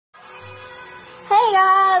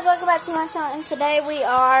guys, welcome back to my channel, and today we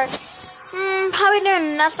are probably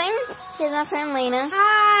doing nothing. Here's my friend Lena.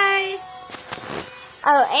 Hi.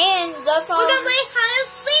 Oh, and go follow. We're gonna play Hide and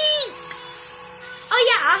Seek. Oh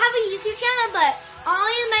yeah, I have a YouTube channel, but I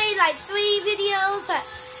only made like 3 videos. But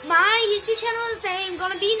my YouTube channel is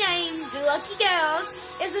gonna be named The Lucky Girls.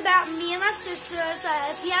 It's about me and my sister. So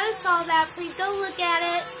if you haven't saw that, please go look at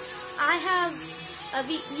it. I have a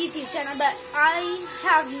YouTube channel, but I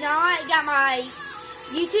have not got my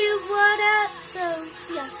YouTube word up, so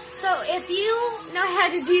yeah. So if you know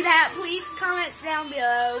how to do that, please comment down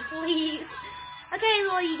below, please. Okay,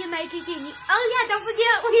 Laura, you can make it. Oh yeah, don't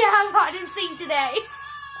forget we have Hide and Seek today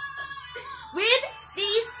with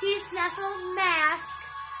these 2 special masks.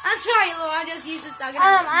 I'm sorry, Laura, I just used the dog.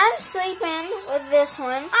 I'm sleeping with this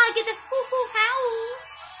one. I get the hoo-hoo howl.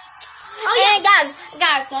 Oh yeah,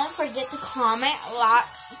 guys, don't forget to comment, like,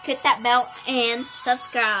 hit that bell, and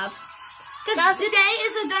subscribe. Because today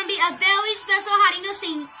is going to be a very special hiding and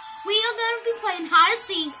seek. We are going to be playing hide and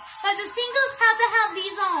seek, but the singles have to have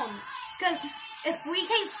these on. Because if we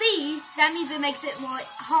can't see, that means it makes it more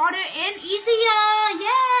harder and easier.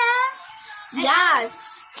 Yeah. Guys,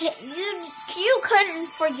 you couldn't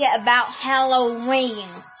forget about Halloween.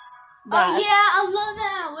 Oh yeah, I love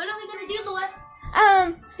that. What are we going to do, Laura?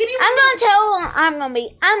 I'm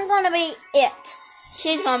gonna be it.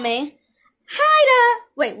 She's gonna be Haida.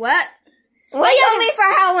 Wait, what? What are you gonna be for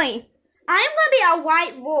Halloween? I'm gonna be a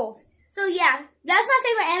white wolf. So yeah, that's my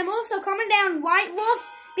favorite animal. So comment down white wolf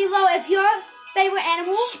below if your favorite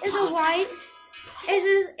animal is a white.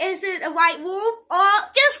 Is it a white wolf or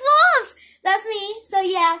just wolves? That's me. So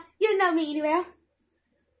yeah, you know me anyway.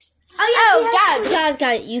 Oh yeah,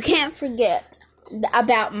 guys, you can't forget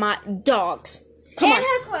about my dogs. Come on.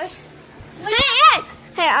 Her crush.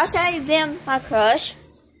 Hey, I'll show you them, my crush.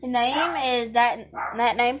 The name is that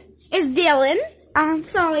name is Dylan. I'm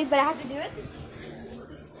sorry, but I have to do it.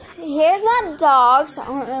 Here's my dogs. I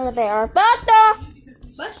don't know what they are. Busto.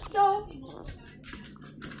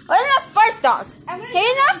 Where's my first dog?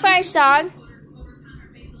 Here's my first dog.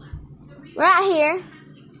 Right here.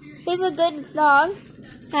 He's a good dog.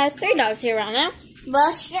 I have 3 dogs here right now.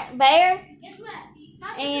 Buster, Bear,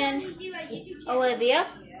 and Olivia.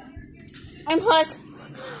 And plus,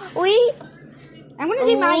 I'm gonna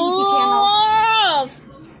do my YouTube channel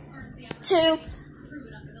to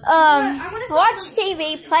watch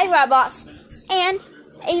TV, play Roblox, and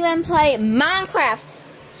even play Minecraft.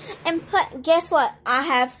 And guess what? I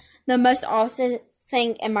have the most awesome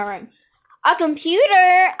thing in my room. A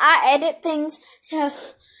computer. I edit things. So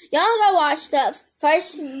y'all go watch the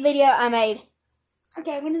first video I made.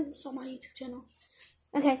 Okay, I'm gonna show my YouTube channel.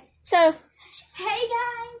 Okay, so hey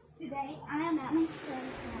guys, today I am at my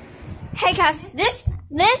friend's house. Hey guys,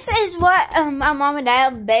 this is what my mom and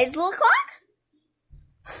dad beds look like.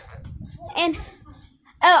 And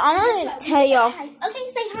I want to tell y'all. Okay,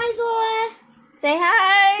 say hi, Laura. Say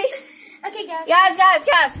hi. Okay, guys.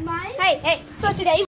 Guys. Mine. Hey. So today.